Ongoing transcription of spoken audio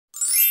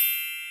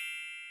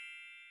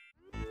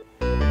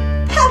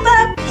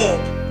Pig.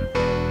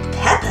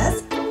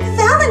 Peppa's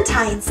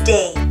Valentine's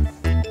Day.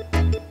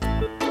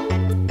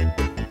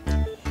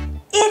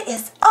 It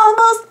is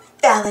almost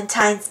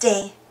Valentine's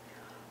Day.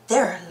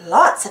 There are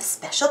lots of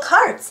special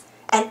cards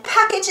and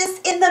packages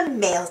in the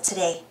mail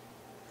today.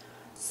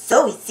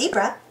 Zoe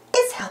Zebra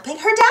is helping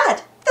her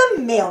dad, the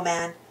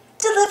mailman,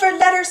 deliver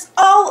letters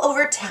all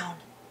over town.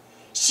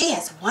 She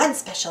has one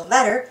special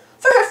letter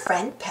for her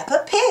friend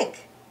Peppa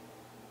Pig.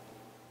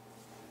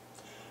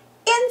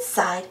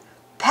 Inside,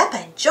 Peppa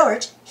and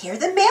George hear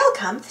the mail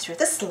come through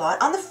the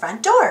slot on the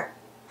front door.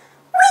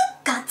 "We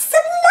got some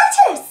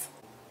letters!"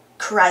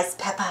 cries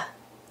Peppa.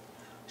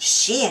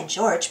 She and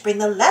George bring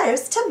the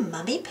letters to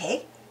Mummy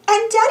Pig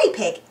and Daddy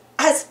Pig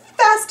as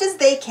fast as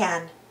they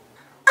can.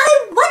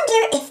 "I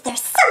wonder if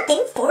there's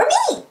something for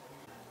me,"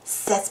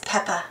 says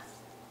Peppa.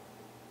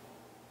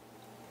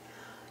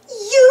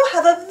 "You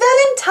have a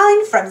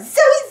valentine from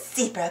Zoe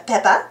Zebra,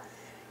 Peppa,"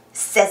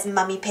 says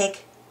Mummy Pig.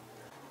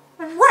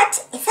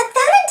 "What is a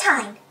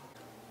valentine?"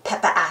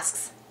 Peppa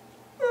asks.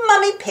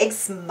 Mummy Pig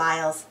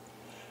smiles.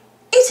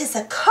 "It is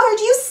a card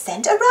you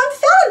send around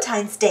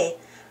Valentine's Day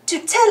to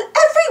tell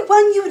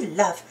everyone you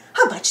love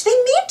how much they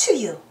mean to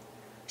you,"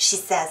 she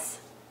says.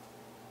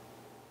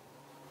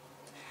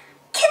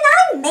 "Can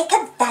I make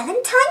a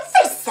valentine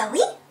for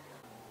Zoe?"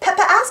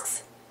 Peppa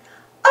asks.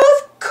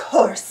 "Of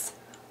course,"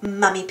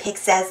 Mummy Pig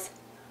says.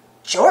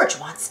 George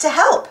wants to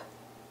help.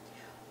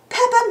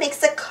 Peppa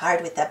makes a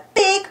card with a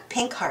big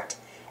pink heart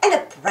and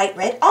a bright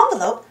red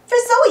envelope for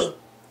Zoe.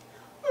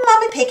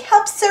 Mummy Pig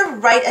helps her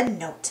write a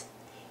note.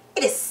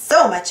 It is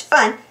so much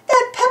fun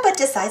that Peppa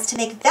decides to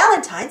make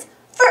valentines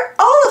for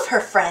all of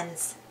her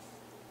friends.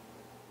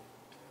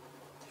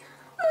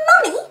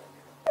 "Mummy,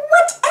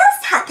 what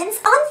else happens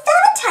on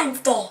Valentine's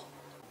Day?"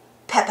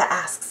 Peppa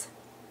asks.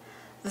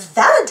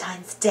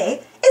 Valentine's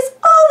Day is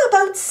all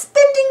about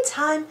spending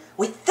time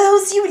with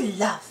those you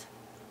love,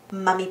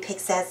 Mummy Pig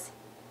says.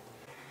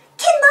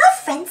 "Can my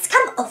friends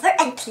come over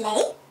and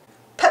play?"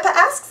 Peppa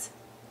asks.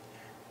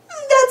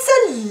 "That's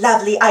a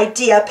lovely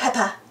idea,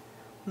 Peppa,"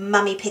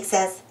 Mummy Pig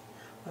says.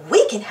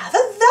 "We can have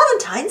a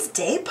Valentine's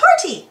Day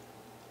party."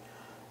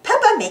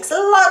 Peppa makes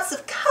lots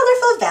of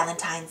colorful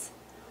valentines.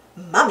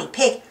 Mummy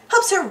Pig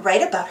helps her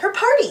write about her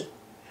party.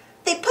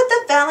 They put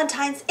the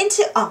valentines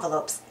into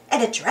envelopes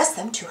and address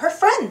them to her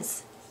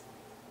friends.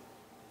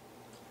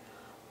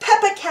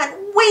 Peppa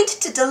can't wait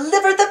to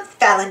deliver the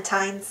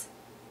valentines.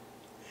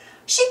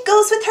 She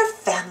goes with her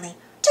family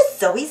to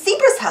Zoe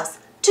Zebra's house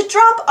to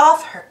drop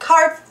off her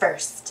card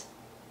first.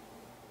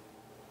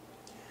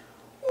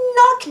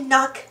 Knock,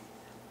 knock.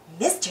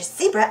 Mr.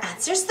 Zebra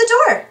answers the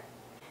door.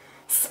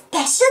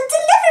 "Special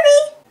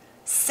delivery,"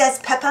 says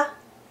Peppa.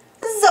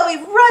 Zoe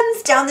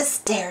runs down the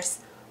stairs,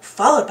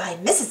 followed by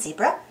Mrs.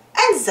 Zebra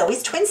and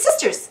Zoe's twin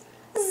sisters,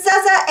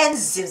 Zaza and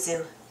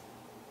Zuzu.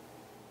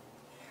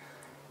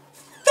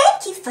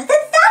 "Thank you for the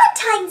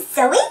valentine,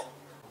 Zoe,"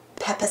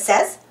 Peppa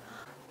says.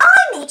 "I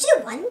made you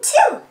one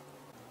too."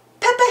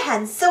 Peppa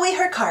hands Zoe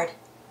her card.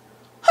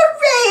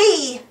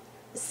 "Hooray!"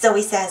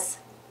 Zoe says.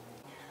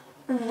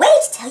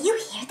 "Wait till you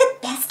hear the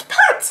best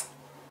part,"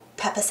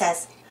 Peppa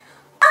says.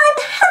 "I'm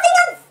having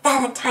a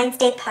Valentine's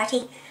Day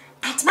party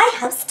at my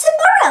house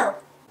tomorrow."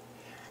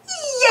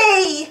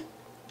 "Yay!"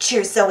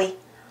 cheers Zoe.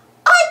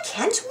 "I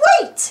can't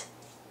wait!"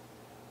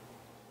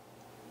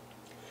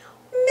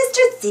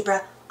 Mr.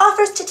 Zebra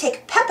offers to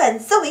take Peppa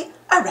and Zoe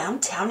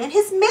around town in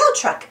his mail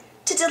truck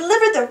to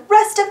deliver the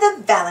rest of the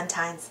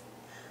valentines.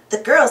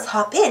 The girls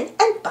hop in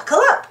and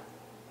buckle up.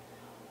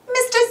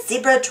 Mr.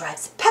 Zebra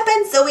drives Peppa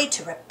and Zoe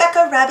to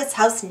Rebecca Rabbit's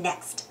house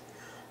next.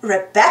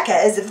 Rebecca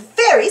is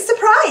very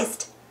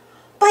surprised.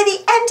 By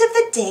the end of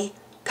the day,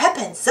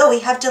 Peppa and Zoe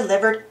have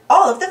delivered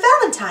all of the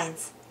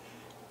valentines.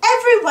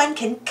 Everyone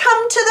can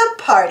come to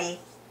the party.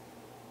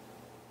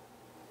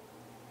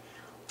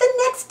 The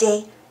next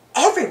day,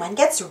 everyone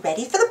gets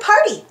ready for the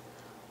party.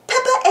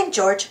 Peppa and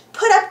George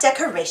put up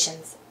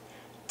decorations.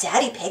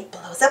 Daddy Pig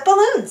blows up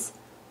balloons.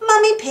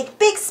 Mummy Pig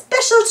bakes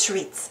special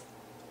treats.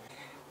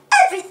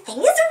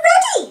 "Everything is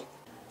ready,"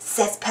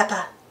 says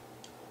Peppa.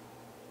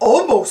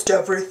 "Almost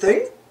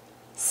everything,"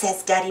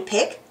 says Daddy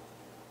Pig.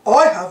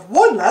 "I have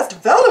one last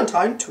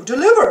valentine to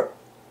deliver."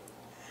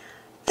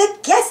 "The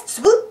guests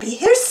will be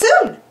here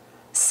soon,"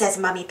 says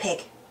Mummy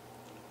Pig.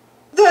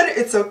 "Then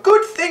it's a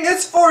good thing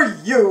it's for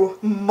you,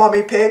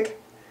 Mummy Pig,"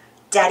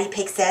 Daddy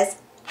Pig says,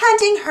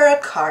 handing her a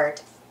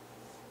card.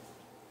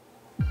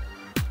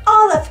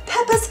 All of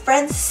Peppa's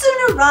friends soon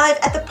arrive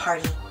at the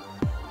party.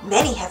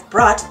 Many have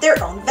brought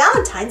their own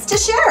valentines to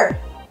share.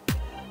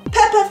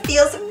 Peppa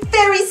feels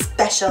very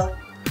special.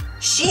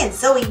 She and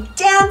Zoe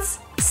dance,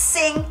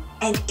 sing,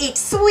 and eat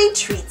sweet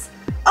treats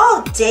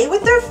all day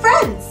with their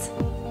friends.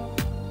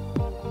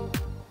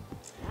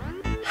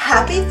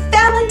 Happy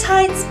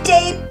Valentine's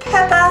Day,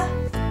 Peppa!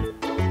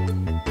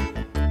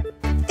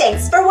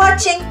 Thanks for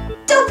watching.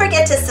 Don't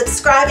forget to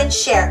subscribe and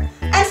share,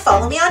 and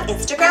follow me on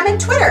Instagram and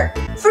Twitter.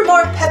 For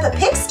more Peppa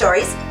Pig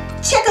stories,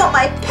 check out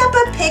my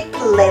Peppa Pig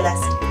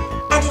playlist.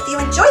 And if you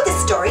enjoyed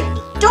this story,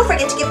 don't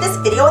forget to give this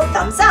video a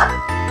thumbs up.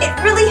 It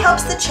really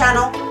helps the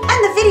channel and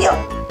the video.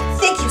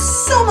 Thank you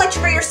so much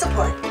for your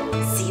support.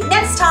 See you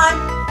next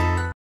time.